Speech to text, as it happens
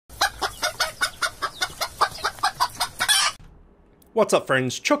What's up,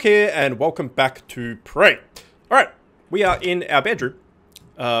 friends? Chook here, and welcome back to Prey. Alright, we are in our bedroom,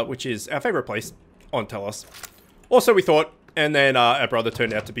 which is our favorite place on Telos. Also, we thought, and then our brother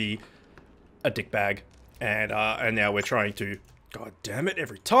turned out to be a dickbag, and now we're trying to, god damn it,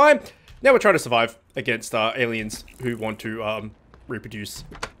 every time. Now we're trying to survive against aliens who want to reproduce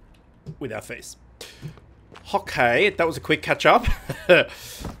with our face. Okay, that was a quick catch up.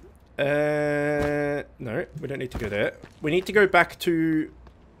 No, we don't need to go there. We need to go back to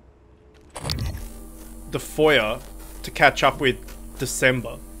the foyer to catch up with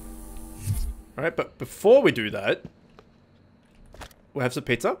December. Alright, but before we do that, we'll have some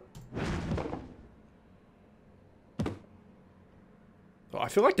pizza. Oh, I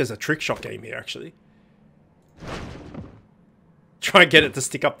feel like there's a trick shot game here, actually. Try and get it to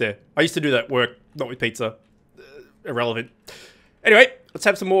stick up there. I used to do that at work, not with pizza. Irrelevant. Anyway, let's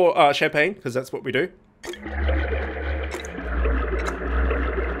have some more champagne, because that's what we do.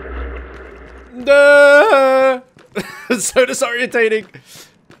 No! So disorientating.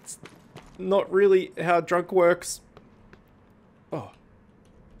 It's not really how drunk works. Oh,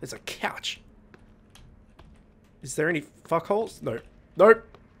 there's a couch. Is there any fuckholes? No. Nope.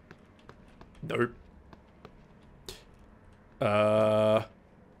 Nope.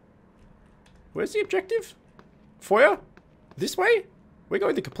 Where's the objective? Foyer? This way? We're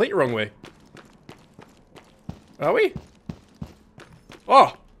going the complete wrong way. Are we?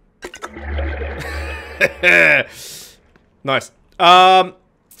 Oh! Nice. I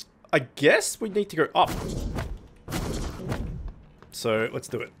guess we need to go up. So, let's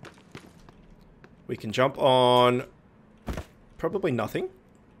do it. We can jump on... probably nothing.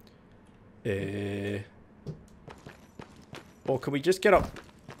 Or can we just get up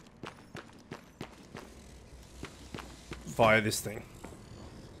via this thing?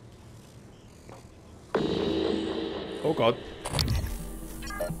 Oh god.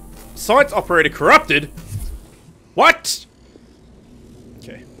 Science operator corrupted? What?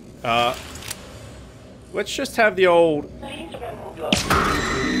 Okay. Let's just have the old...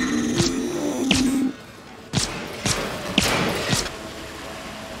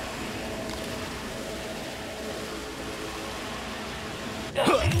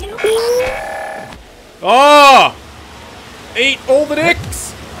 Oh! Eat all the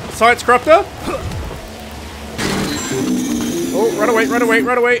dicks! Science corruptor? Oh, run away, run away,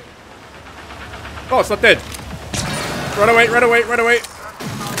 run away. Oh, it's not dead. Run away, run away, run away.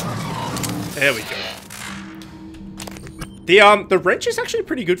 There we go. The wrench is actually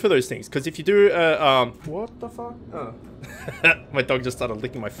pretty good for those things, because if you do what the fuck? Oh. My dog just started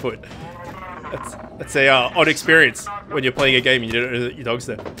licking my foot. That's a odd experience when you're playing a game and you don't know that your dog's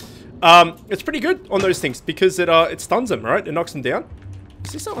there. It's pretty good on those things because it stuns them, right? It knocks them down.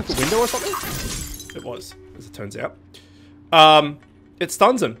 Is this not like a window or something? It was, as it turns out. It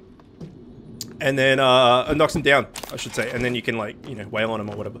stuns them. And then, it knocks them down, I should say. And then you can, like, you know, wail on them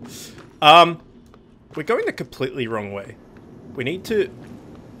or whatever. We're going the completely wrong way. We need to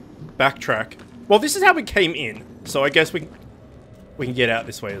backtrack. Well, this is how we came in. So I guess we can get out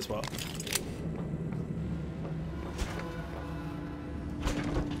this way as well.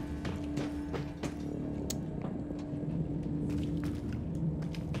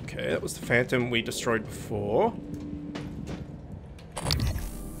 Okay, that was the phantom we destroyed before.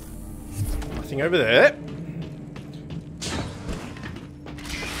 Nothing over there.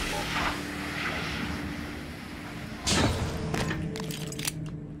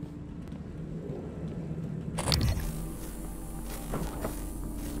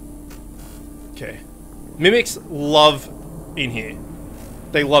 Okay. Mimics love in here.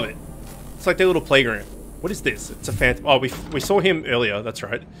 They love it. It's like their little playground. What is this? It's a phantom. Oh, we saw him earlier. That's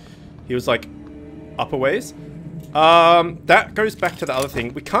right. He was like upper ways. That goes back to the other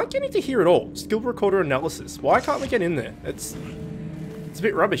thing. We can't get into here at all. Skill recorder analysis. Why can't we get in there? It's a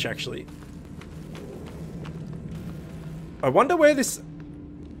bit rubbish, actually. I wonder where this...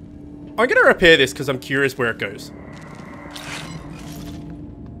 I'm gonna repair this because I'm curious where it goes.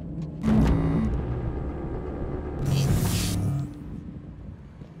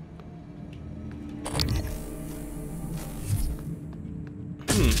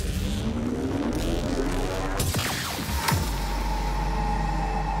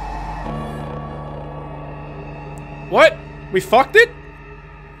 What? We fucked it?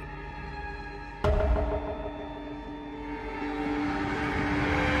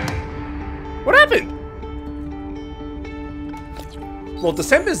 What happened? Well,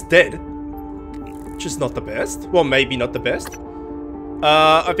 December's dead. Which is not the best. Well, maybe not the best.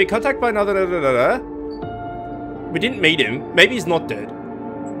 I've been contacted by another... We didn't meet him. Maybe he's not dead.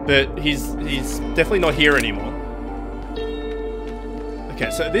 But he's definitely not here anymore. Okay,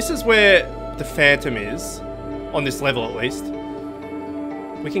 so this is where the Phantom is. On this level, at least.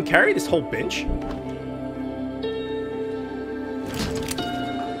 We can carry this whole bench.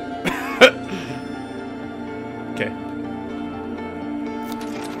 Okay.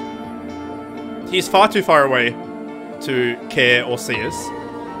 He's far too far away to care or see us.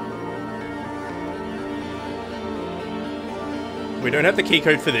 We don't have the key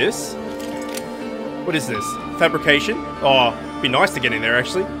code for this. What is this? Fabrication? Oh, it'd be nice to get in there,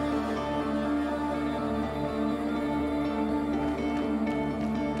 actually.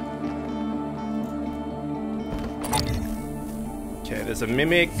 Okay, there's a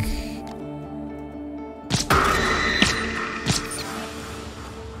mimic.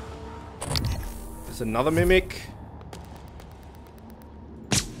 There's another mimic.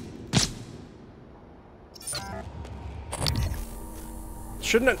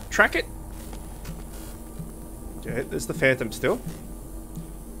 Shouldn't it track it? Okay, there's the Phantom still.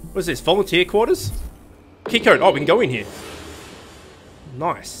 What is this? Volunteer quarters? Key code. Oh, we can go in here.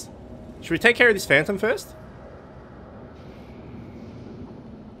 Nice. Should we take care of this Phantom first?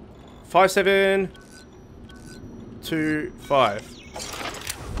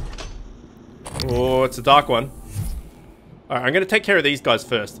 5725. Oh, it's a dark one. Alright, I'm going to take care of these guys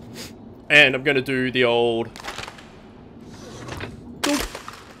first. And I'm going to do the old...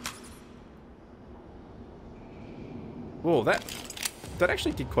 Whoa, that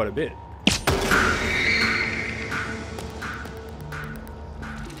actually did quite a bit.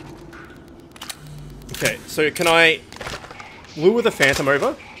 Okay, so can I lure the Phantom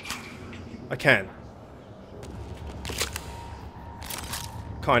over? I can.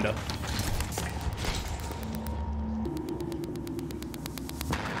 Kinda.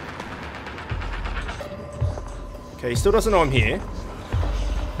 Okay, he still doesn't know I'm here.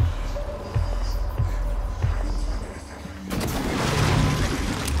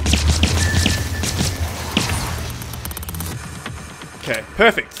 Okay,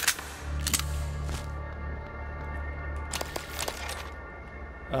 perfect.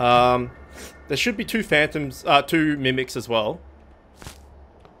 There should be two Phantoms, two Mimics as well.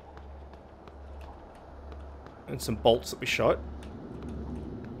 And some bolts that we shot.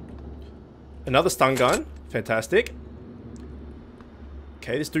 Another stun gun. Fantastic.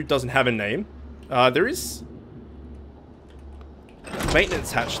 Okay, this dude doesn't have a name. There is a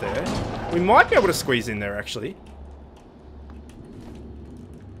maintenance hatch there. We might be able to squeeze in there, actually.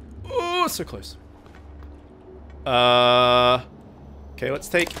 Oh, so close. Okay, let's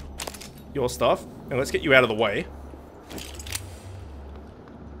take your stuff and let's get you out of the way.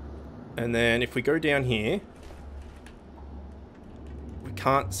 And then if we go down here, we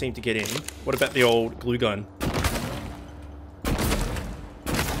can't seem to get in. What about the old glue gun?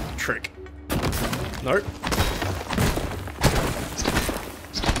 Trick. Nope.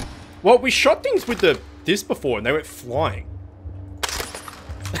 Well, we shot things with this before and they went flying.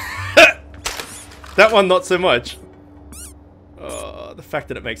 That one, not so much. The fact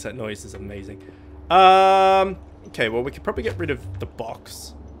that it makes that noise is amazing. Okay, well, we could probably get rid of the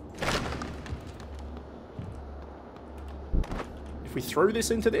box. If we throw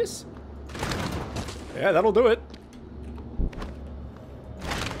this into this? Yeah, that'll do it.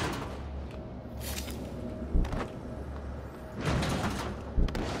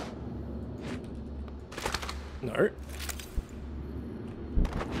 No.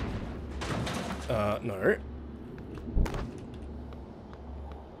 No.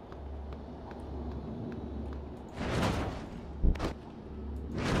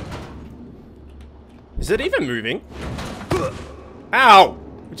 Is it even moving? Ow!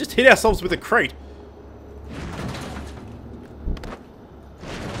 We just hit ourselves with a crate.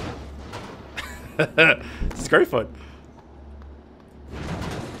 This is great fun.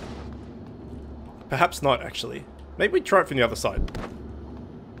 Perhaps not, actually. Maybe we try it from the other side.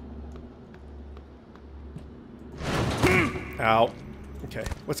 Ow. Okay,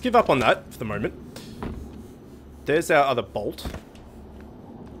 let's give up on that for the moment. There's our other bolt.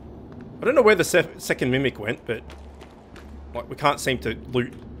 I don't know where the second Mimic went, but like, we can't seem to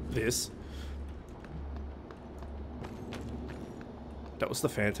loot this. That was the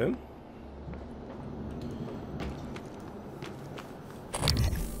Phantom.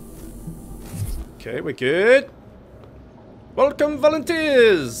 Okay, we're good. Welcome,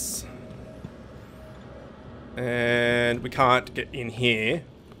 volunteers! And we can't get in here.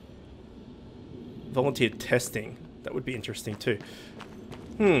 Volunteer testing. That would be interesting too.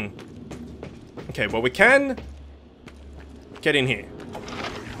 Okay, well, we can get in here.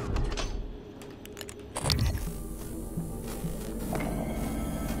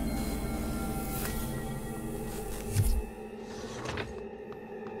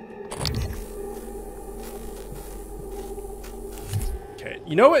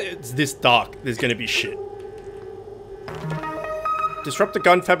 You know what? It's this dark. There's gonna be shit. Disrupt the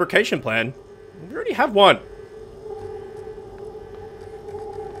gun fabrication plan. We already have one.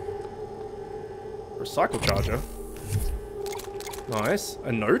 Recycle charger. Nice.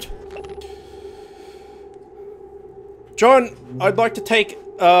 A note. John, I'd like to take,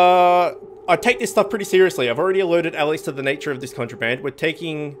 I take this stuff pretty seriously. I've already alerted Alex to the nature of this contraband. We're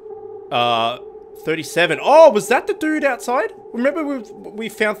taking, 37. Oh, was that the dude outside? Remember we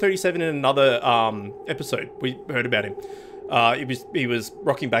found 37 in another, episode. We heard about him. He was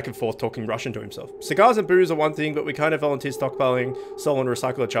rocking back and forth talking Russian to himself. Cigars and booze are one thing, but we kind of volunteer stockpiling stolen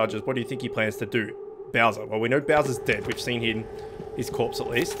recycler charges. What do you think he plans to do? Bowser. Well, we know Bowser's dead. We've seen his corpse at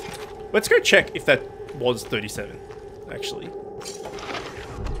least. Let's go check if that was 37, actually.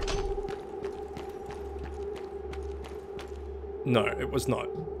 No, it was not.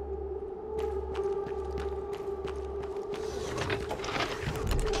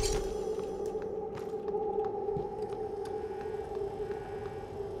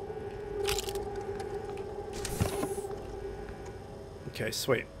 Okay,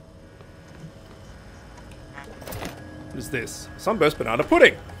 sweet. What is this? Sunburst banana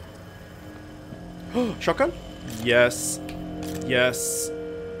pudding! Shotgun? Yes. Yes.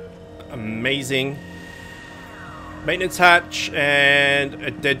 Amazing. Maintenance hatch and a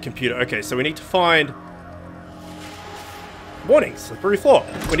dead computer. Okay, so we need to find... Warnings, slippery floor.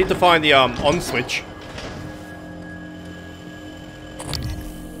 We need to find the on switch.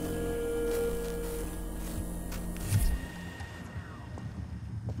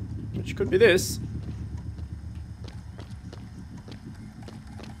 Which could be this.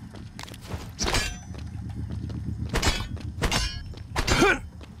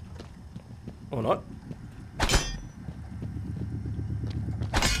 Or not.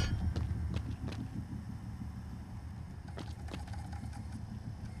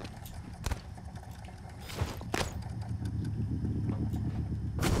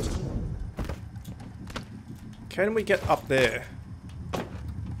 Can we get up there?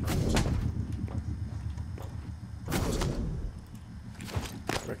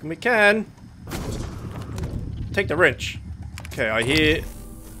 Reckon we can. Take the wrench. Okay, I hear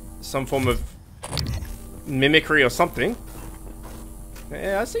some form of mimicry or something.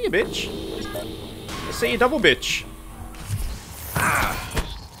 Yeah, I see you, bitch. I see you, double bitch.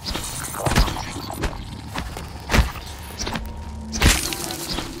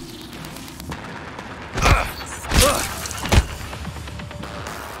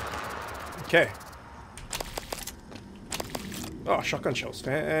 Okay. Oh, shotgun shells.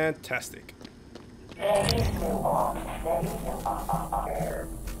 Fantastic.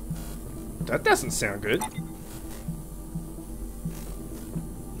 That doesn't sound good.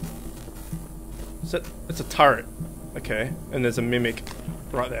 It's a turret. Okay. And there's a mimic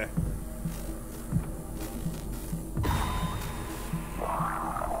right there.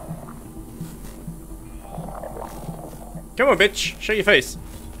 Come on, bitch. Show your face.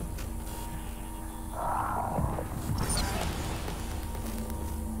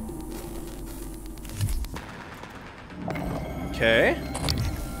 Okay.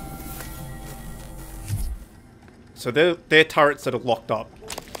 So they're turrets that are locked up.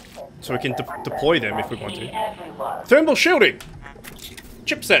 So we can deploy them if we want to. Thermal shielding!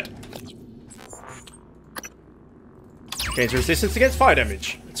 Chipset! Gains resistance against fire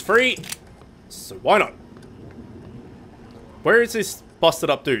damage. It's free, so why not? Where is this busted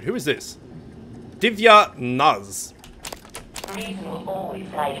up dude? Who is this? Divya Nuz. Reason will always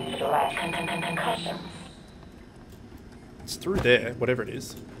guide you to the right concussions. It's through there, whatever it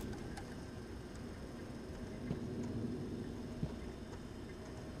is.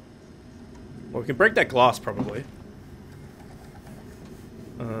 Well, we can break that glass, probably.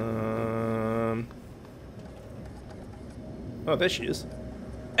 Oh, there she is.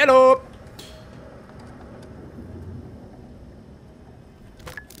 Hello!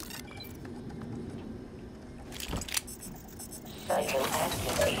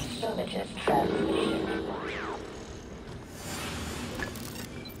 Psychoactivate images transmission.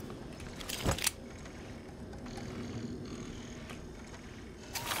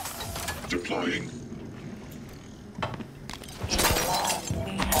 Deploying.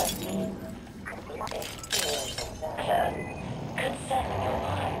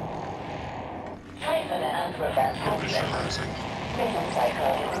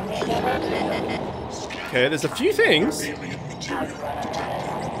 Okay, there's a few things.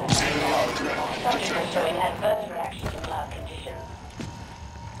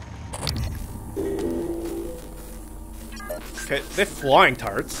 Okay, they're flying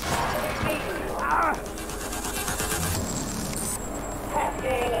turrets.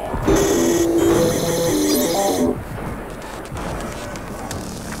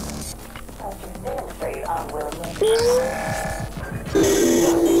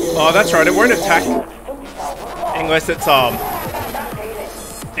 Oh, that's right. It won't attack unless it's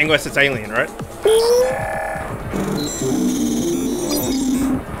alien, right?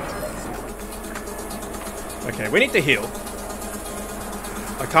 Okay, we need to heal.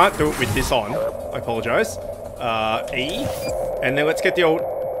 I can't do it with this on. I apologize. E, and then let's get the old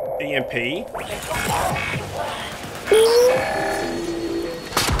EMP.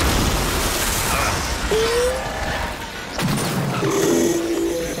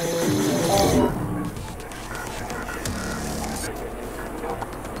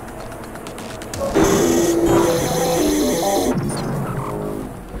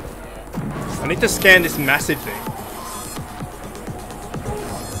 I need to scan this massive thing.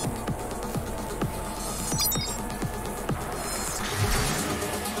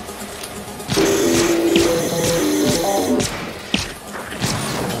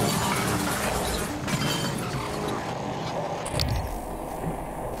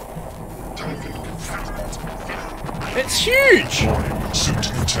 It's huge! Warning,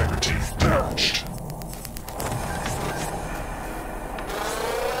 suit integrity damaged.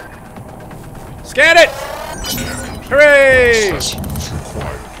 Scan it! Hooray! Assessment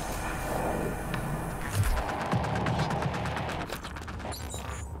required.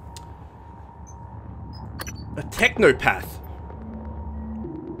 A technopath.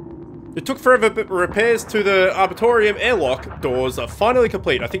 It took forever, but repairs to the Arbitorium airlock doors are finally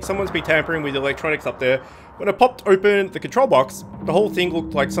complete. I think someone's been tampering with the electronics up there. When I popped open the control box, the whole thing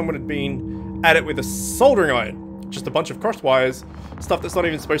looked like someone had been at it with a soldering iron. Just a bunch of crossed wires, stuff that's not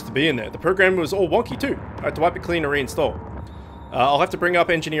even supposed to be in there. The program was all wonky too. I had to wipe it clean and reinstall. I'll have to bring up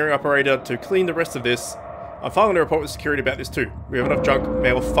engineering operator to clean the rest of this. I'm filing a report with security about this too. We have enough junk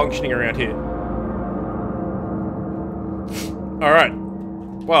malfunctioning around here. Alright.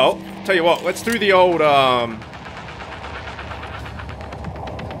 Well, tell you what, let's do the old,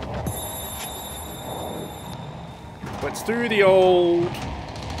 let's do the old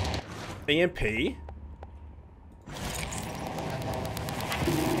EMP.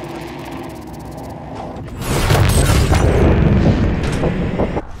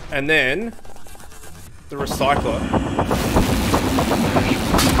 And then the recycler.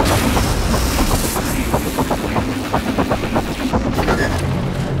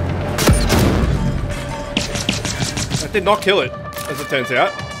 That did not kill it, as it turns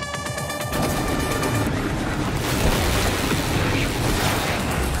out.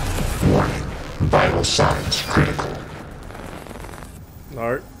 Warning, vital signs critical.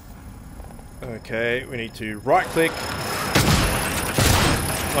 No. Okay, we need to right click.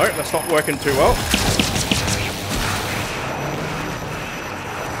 No, that's not working too well.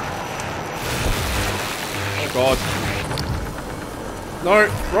 Oh god. No,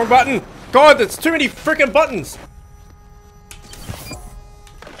 wrong button. God, there's too many freaking buttons.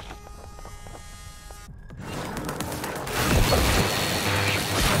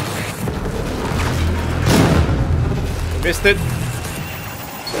 Missed it.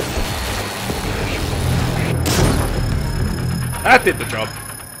 That did the job.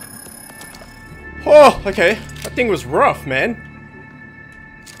 Oh, okay. That thing was rough, man.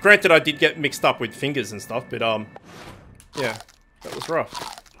 Granted, I did get mixed up with fingers and stuff, but, yeah, that was rough.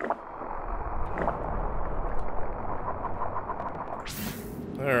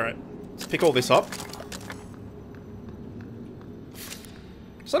 Alright, let's pick all this up.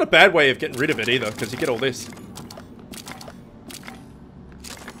 It's not a bad way of getting rid of it either, because you get all this.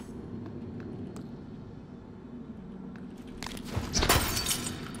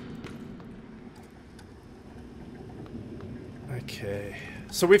 Okay,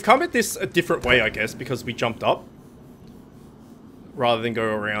 so we've come at this a different way, I guess, because we jumped up rather than go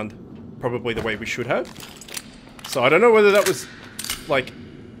around probably the way we should have. So I don't know whether that was, like,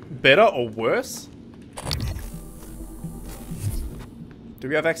 better or worse. Do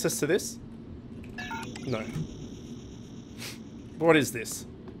we have access to this? No. What is this?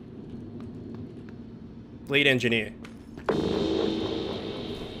 Lead engineer.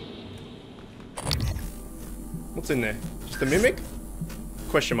 What's in there? Just a mimic?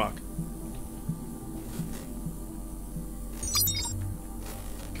 Question mark.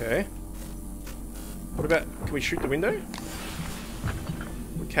 Okay. What about... Can we shoot the window?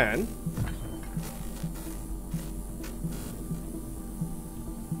 We can.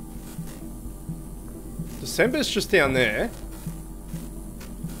 December's just down there.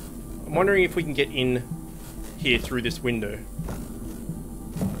 I'm wondering if we can get in here through this window.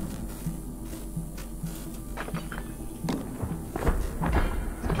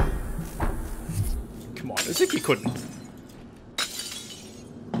 Come on, as if you couldn't.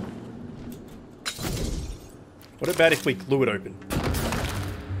 What about if we glue it open?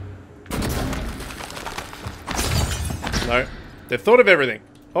 No. They've thought of everything.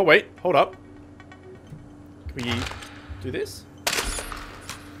 Oh, wait. Hold up. Can we do this?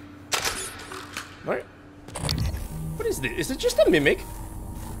 No. What is this? Is it just a mimic?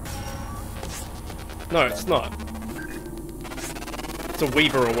 No, it's not. It's a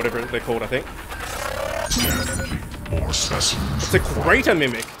weaver or whatever they're called, I think. More specimens. It's a greater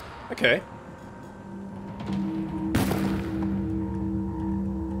mimic. Okay.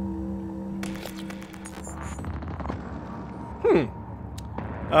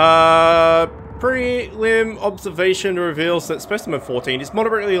 Prelim observation reveals that specimen 14 is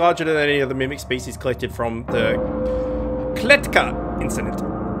moderately larger than any other mimic species collected from the Kletka incident,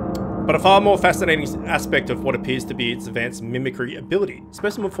 but a far more fascinating aspect of what appears to be its advanced mimicry ability.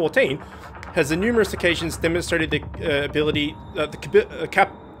 Specimen 14 has on numerous occasions demonstrated the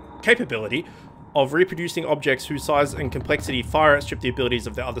capability of reproducing objects whose size and complexity far outstrip the abilities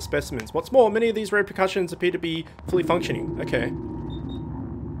of the other specimens. What's more, many of these repercussions appear to be fully functioning. Okay.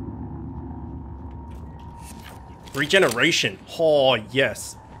 Regeneration. Oh,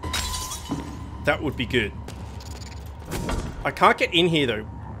 yes. That would be good. I can't get in here, though,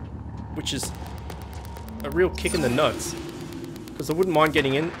 which is a real kick in the nuts. Because I wouldn't mind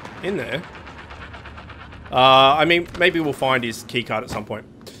getting in there. I mean, maybe we'll find his keycard at some point.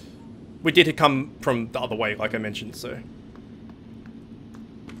 We did come from the other way, like I mentioned, so...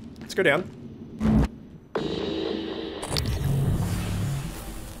 Let's go down.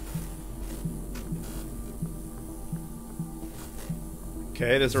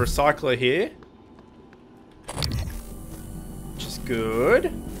 Okay, there's a recycler here. Which is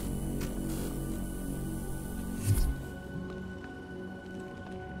good.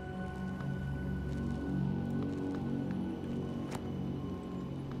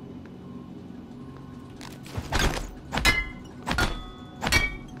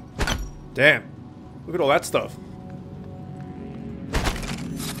 Damn. Look at all that stuff.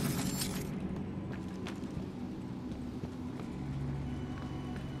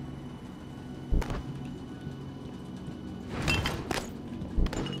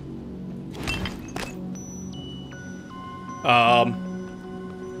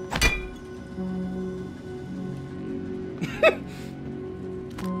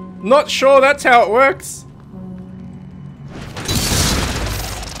 Not sure that's how it works.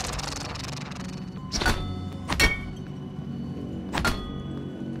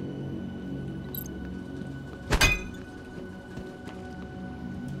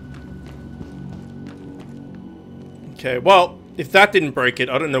 Okay, well, if that didn't break it,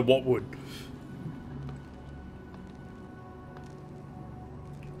 I don't know what would.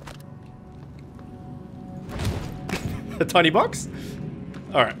 A tiny box?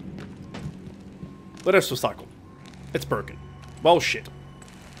 Alright. Let us recycle. It's broken. Well, shit.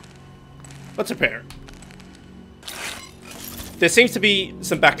 Let's repair it. There seems to be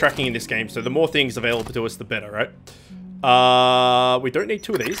some backtracking in this game, so the more things available to us, the better, right? We don't need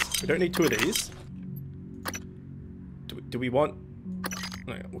two of these. We don't need two of these. Do we want...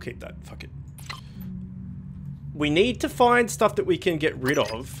 No, we'll keep that. Fuck it. We need to find stuff that we can get rid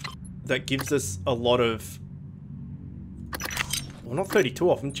of that gives us a lot of... Well, not 32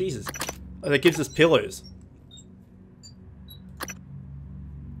 of them. Jesus. That gives us pillows.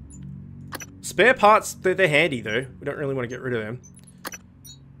 Spare parts, they're handy though. We don't really want to get rid of them.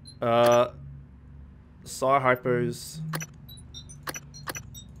 Psi hypos.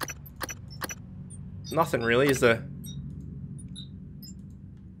 Nothing really, is there?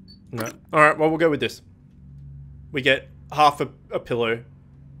 No. Alright, well, we'll go with this. We get half a pillow.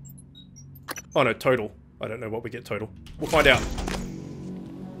 Oh no, total. I don't know what we get total. We'll find out.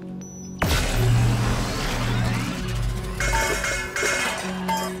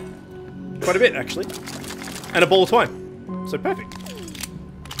 Quite a bit, actually. And a ball of twine. So perfect.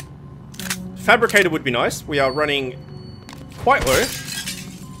 Fabricator would be nice. We are running quite low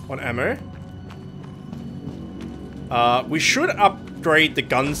on ammo. We should upgrade the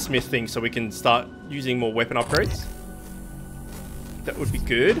gunsmith thing so we can start using more weapon upgrades. That would be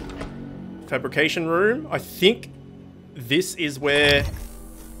good. Fabrication room. I think this is where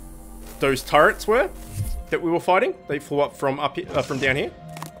those turrets were that we were fighting. They flew up from from down here.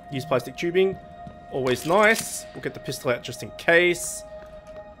 Use plastic tubing. Always nice. We'll get the pistol out just in case.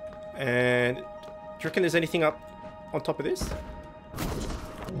 And do you reckon there's anything up on top of this?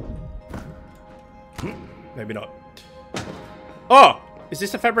 Maybe not. Oh! Is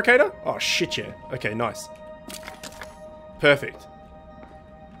this a fabricator? Oh, shit, yeah. Okay, nice. Perfect.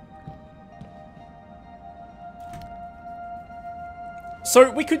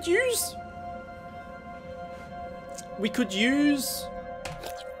 So, we could use... We could use...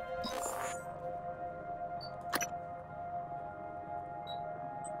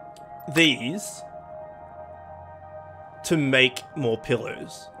 these to make more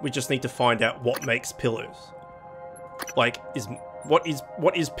pillows. We just need to find out what makes pillows. Like, what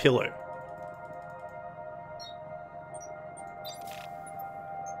is pillow?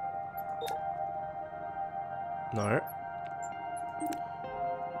 No.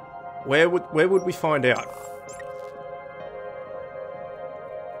 Where would we find out?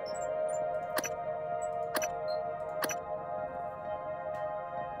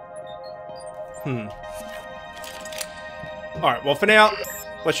 Alright, well for now,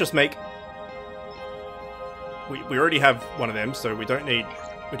 let's just make... We already have one of them, so we don't need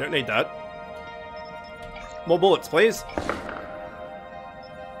that. More bullets, please.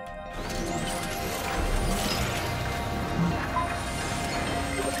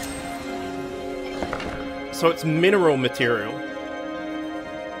 So it's mineral material.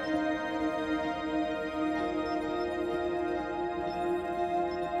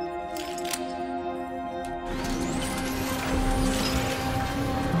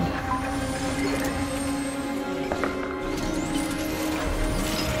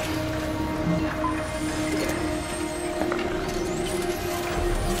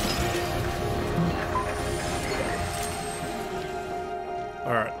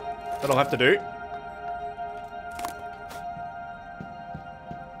 Alright, that'll have to do.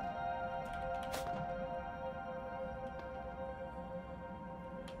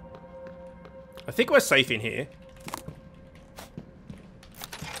 I think we're safe in here.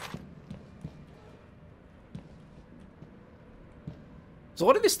 There's a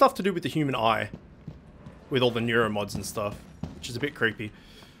lot of this stuff to do with the human eye. With all the neuromods and stuff. Which is a bit creepy.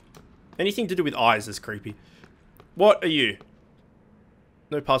 Anything to do with eyes is creepy. What are you?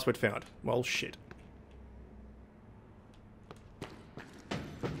 No password found. Well, shit.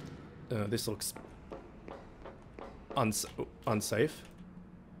 This looks... unsafe.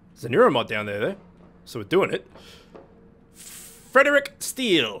 There's a neuromod down there, though. So we're doing it. Frederick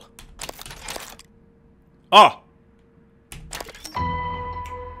Steele. Oh!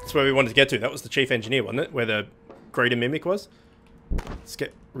 That's where we wanted to get to. That was the chief engineer, wasn't it? Where the greater mimic was. Let's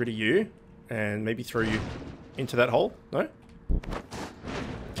get rid of you. And maybe throw you into that hole. No?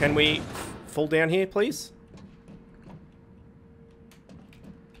 Can we fall down here, please?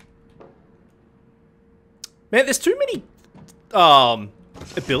 Man, there's too many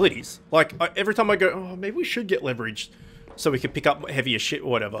abilities. Like, every time I go, oh, maybe we should get leverage so we can pick up heavier shit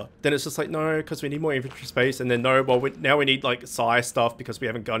or whatever. Then it's just like, no, because we need more inventory space. And then, no, well, now we need, like, psi stuff because we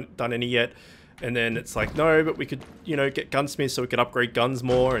haven't done any yet. And then it's like, no, but we could, you know, get gunsmiths so we can upgrade guns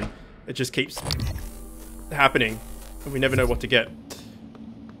more. And it just keeps happening. And we never know what to get.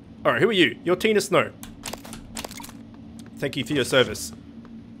 Alright, who are you? You're Tina Snow. Thank you for your service.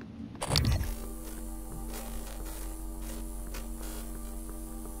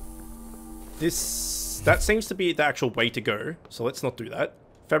 That seems to be the actual way to go. So let's not do that.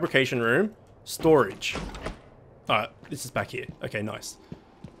 Fabrication room. Storage. This is back here. Okay, nice.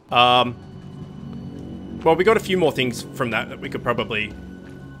 Well, we got a few more things from that we could probably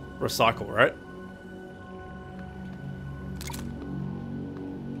recycle, right?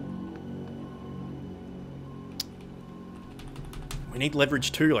 We need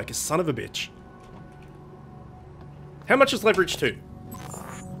leverage 2, like a son of a bitch. How much is leverage 2?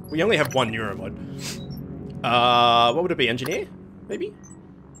 We only have one neuromod. What would it be? Engineer? Maybe?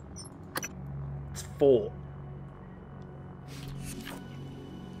 It's 4.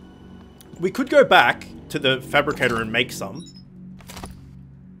 We could go back to the fabricator and make some.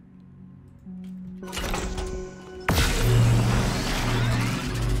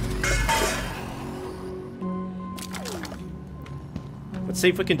 Let's see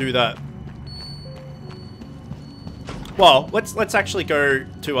if we can do that. Well, let's actually go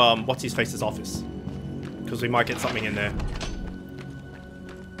to what's his face's office, because we might get something in there.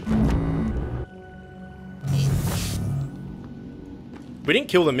 We didn't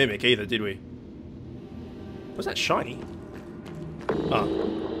kill the mimic either, did we? Was that shiny? Oh.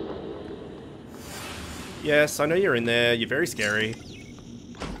 Yes, I know you're in there. You're very scary.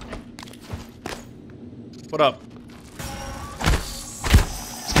 What up?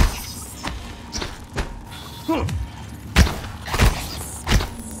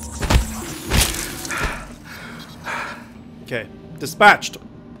 Okay, dispatched.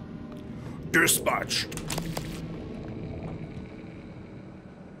 Dispatch.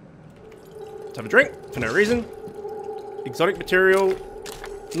 Let's have a drink for no reason. Exotic material,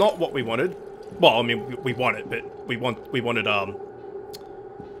 not what we wanted. Well, I mean, we want it, but we wanted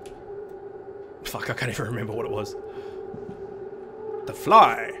fuck, I can't even remember what it was. The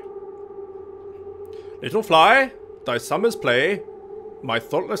fly. Little fly, thy summer's play, my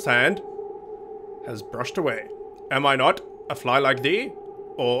thoughtless hand has brushed away. Am I not a fly like thee?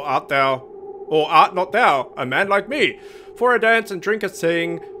 Or art not thou a man like me? For a dance and drink a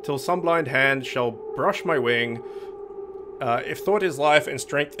sing, till some blind hand shall brush my wing. If thought is life and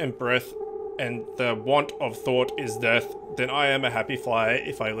strength and breath, and the want of thought is death, then I am a happy fly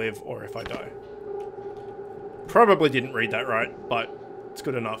if I live or if I die. Probably didn't read that right, but it's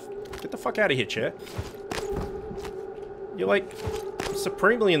good enough. Get the fuck out of here, chair. You're like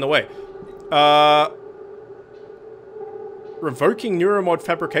supremely in the way. Revoking Neuromod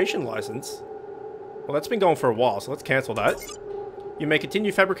fabrication license. Well, that's been going for a while, so let's cancel that. You may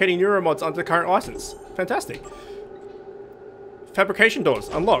continue fabricating Neuromods under the current license. Fantastic. Fabrication doors,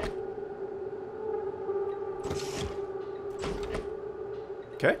 unlock.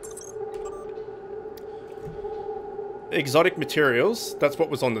 Okay. Exotic materials, that's what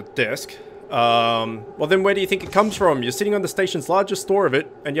was on the desk. Well then where do you think it comes from? You're sitting on the station's largest store of it,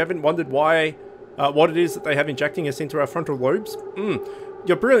 and you haven't wondered why, what it is that they have injecting us into our frontal lobes?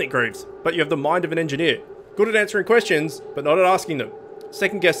 You're brilliant, Greaves, but you have the mind of an engineer. Good at answering questions, but not at asking them.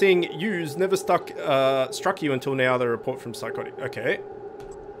 Second guessing yous never struck you until now, the report from Psychotic. Okay.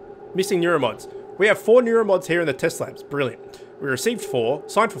 Missing Neuromods. We have 4 Neuromods here in the test labs. Brilliant. We received 4,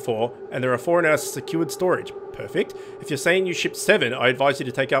 signed for 4, and there are 4 in our secured storage. Perfect. If you're saying you shipped 7, I advise you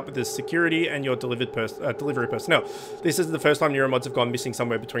to take up with the security and your delivery personnel. This is the first time Neuromods have gone missing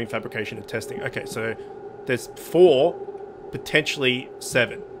somewhere between fabrication and testing. Okay, so there's 4, potentially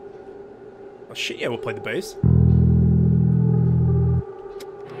 7. Oh shit, yeah, we'll play the bass.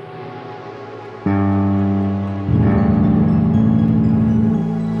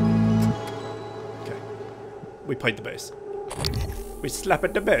 Okay. We played the bass. We slap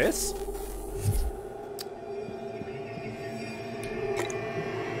at the bass.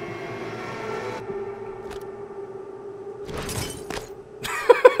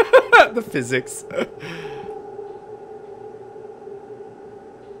 The physics.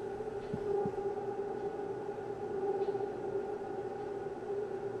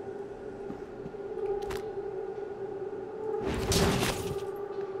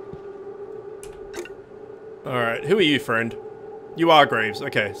 Alright, who are you, friend? You are Graves.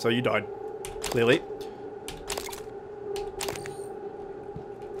 Okay, so you died. Clearly.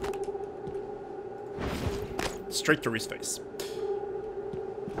 Straight through his face.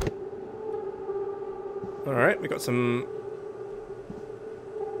 Alright, we got some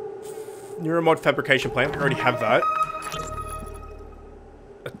Neuromod fabrication plan. We already have that.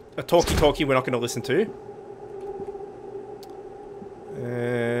 A talkie we're not going to listen to.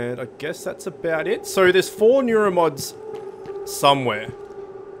 And I guess that's about it. So there's 4 Neuromods somewhere.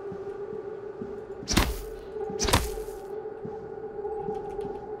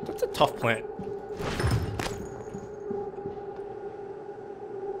 That's a tough plant.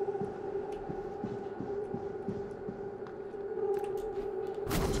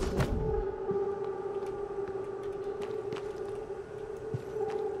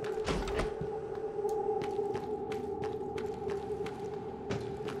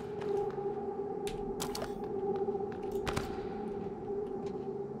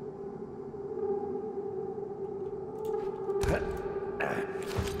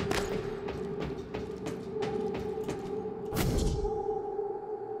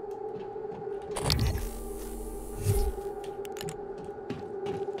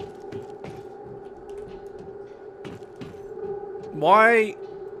 Why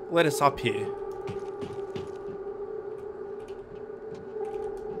let us up here?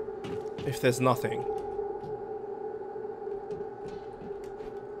 If there's nothing.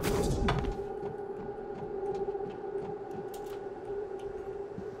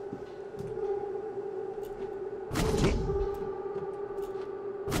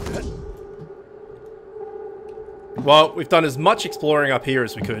 Well, we've done as much exploring up here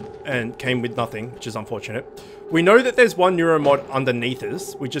as we could, and came with nothing, which is unfortunate. We know that there's one Neuromod underneath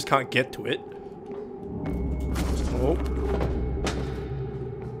us, we just can't get to it. Oh.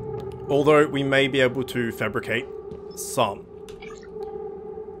 Although, we may be able to fabricate some.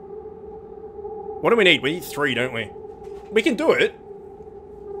 What do we need? We need 3, don't we? We can do it.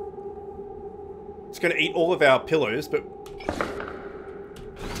 It's gonna eat all of our pillows, but...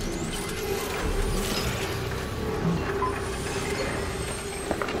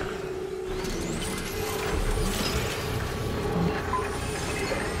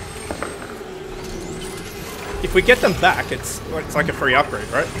 if we get them back, it's like a free upgrade,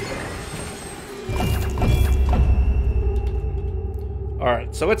 right?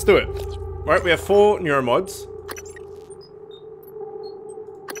 Alright, so let's do it. Alright, we have 4 Neuromods.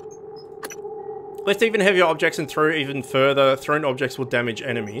 Lift even heavier objects and throw even further. Thrown objects will damage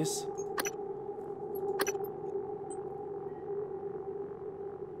enemies.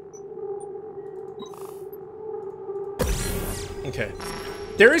 Okay.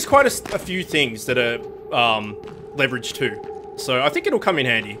 There is quite a few things that are leveraged too. So I think it'll come in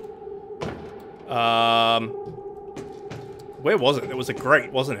handy. Where was it? There was a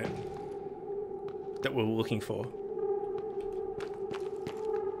grate, wasn't it? That we were looking for.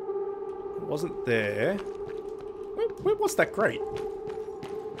 It wasn't there. Where was that grate?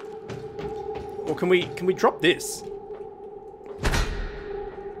 Or can we drop this?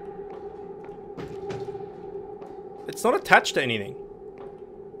 It's not attached to anything.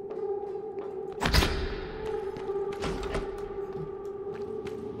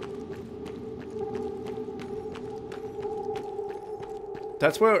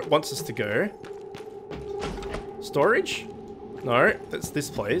 That's where it wants us to go. Storage? No, that's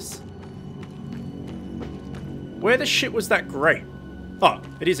this place. Where the shit was that grate? Oh,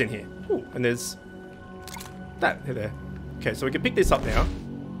 it is in here. Ooh, and there's that there. Okay, so we can pick this up now.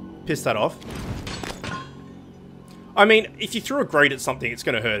 Piss that off. I mean, if you threw a grate at something, it's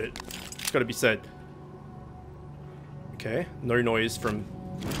going to hurt it. It's got to be said. Okay, no noise from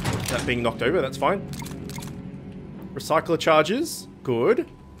that being knocked over. That's fine. Recycler charges. Good.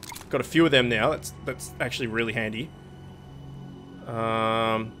 Got a few of them now. That's actually really handy.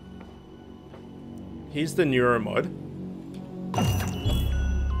 Here's the neuromod.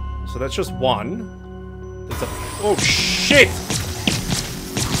 So that's just one. There's a... Oh, shit!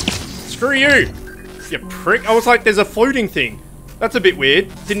 Screw you! You prick. I was like, there's a floating thing. That's a bit weird.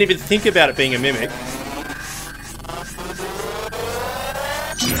 Didn't even think about it being a mimic.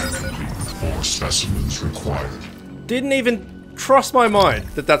 More specimens required. Didn't even cross my mind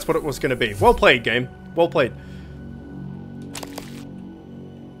that that's what it was going to be. Well played, game. Well played.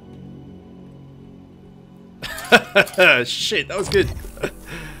 Shit, that was good.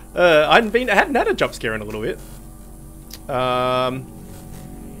 I hadn't had a jump scare in a little bit.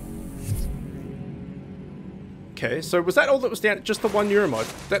 Okay, so was that all that was down? Just the one neuromod?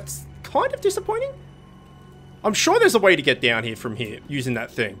 That's kind of disappointing. I'm sure there's a way to get down here from here using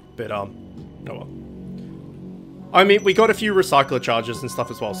that thing, but oh well. I mean, we got a few recycler charges and stuff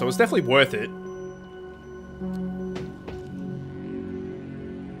as well, so it was definitely worth it.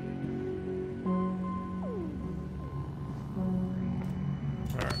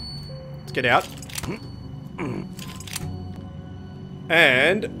 Alright. Let's get out.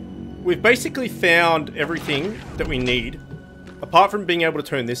 And we've basically found everything that we need, apart from being able to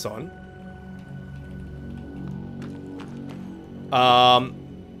turn this on.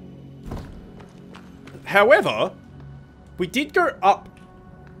 However, we did go up.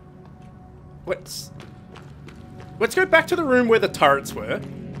 Let's go back to the room where the turrets were.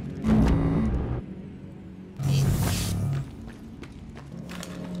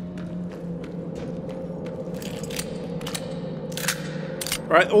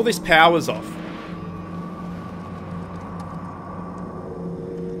 Alright, all this power's off.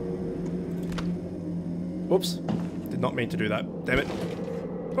 Whoops. Did not mean to do that. Damn it.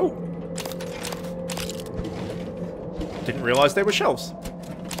 Oh. Didn't realize there were shelves.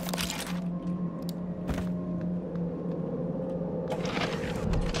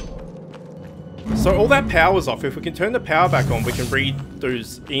 So all that power's off. If we can turn the power back on, we can read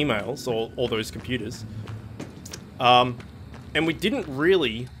those emails or all those computers. And we didn't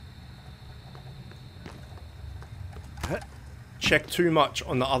really check too much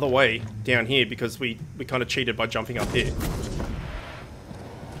on the other way down here because we kind of cheated by jumping up here.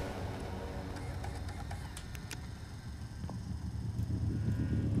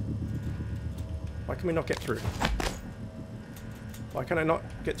 Why can we not get through? Why can I not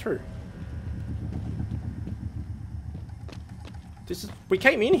get through? This is... We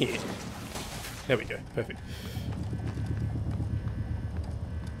came in here. There we go. Perfect.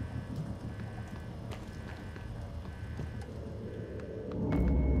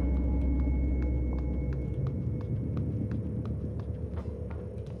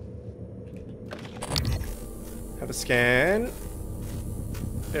 Have a scan.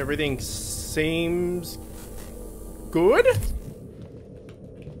 Everything seems good.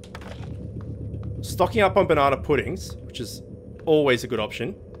 Stocking up on banana puddings, which is always a good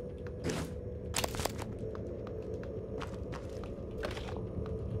option.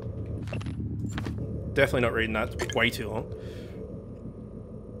 Definitely not reading that. It's way too long.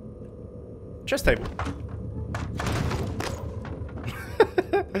 Chess table.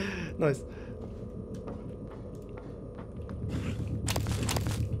 Nice.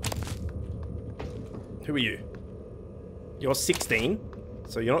 Who are you? You're 16,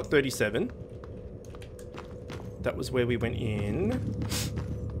 so you're not 37. That was where we went in.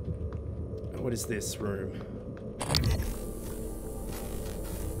 What is this room?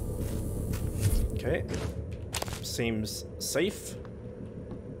 Okay. Seems safe.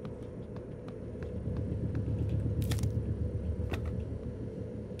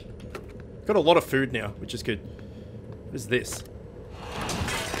 Got a lot of food now, which is good. What is this?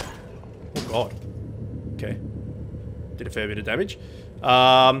 Oh god. Okay. Did a fair bit of damage.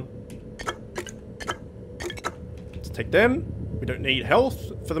 Let's take them. We don't need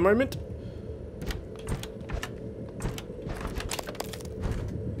health for the moment.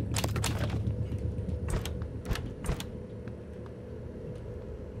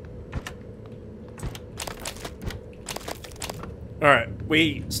 Alright,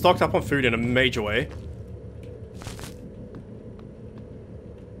 we stocked up on food in a major way.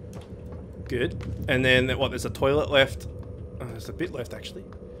 Good. And then, what, there's a toilet left. Oh, there's a bit left, actually.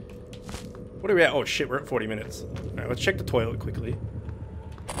 What are we at? Oh shit, we're at 40 minutes. Alright, let's check the toilet quickly.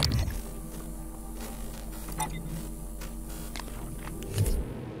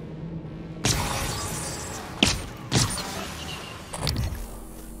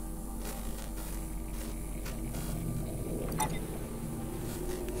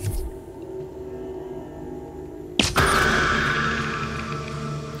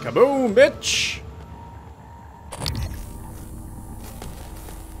 Kaboom, bitch!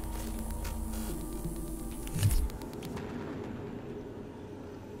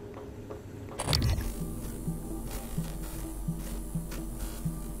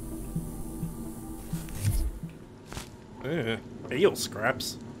 Eel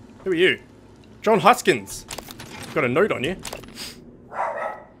scraps. Who are you? John Huskins. Got a note on you.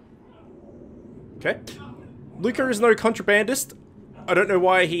 Okay. Luca is no contrabandist. I don't know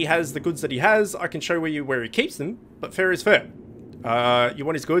why he has the goods that he has. I can show you where he keeps them, but fair is fair. You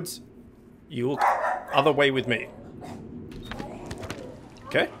want his goods? You look other way with me.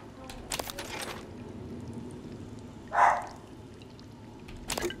 Okay.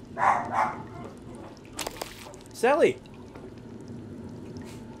 Sally!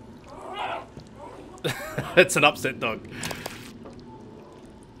 It's an upset dog.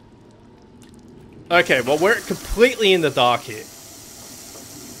 Okay, well, we're completely in the dark here.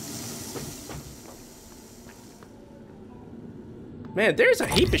 Man, there's a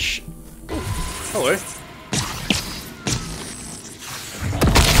heap of hello.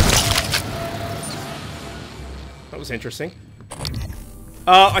 That was interesting.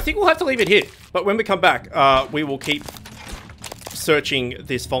 I think we'll have to leave it here. But when we come back, we will keep searching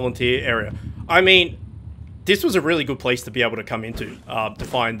this volunteer area. I mean, this was a really good place to be able to come into to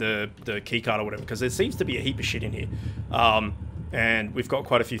find the keycard or whatever, because there seems to be a heap of shit in here. And we've got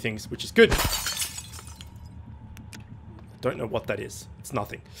quite a few things, which is good. Don't know what that is. It's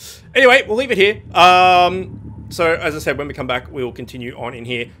nothing. Anyway, we'll leave it here. So, as I said, when we come back, we'll continue on in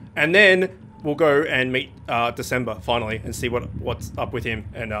here. And then we'll go and meet December, finally, and see what's up with him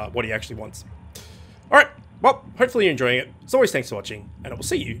and what he actually wants. Alright, well, hopefully you're enjoying it. As always, thanks for watching, and I will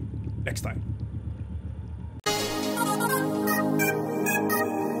see you next time.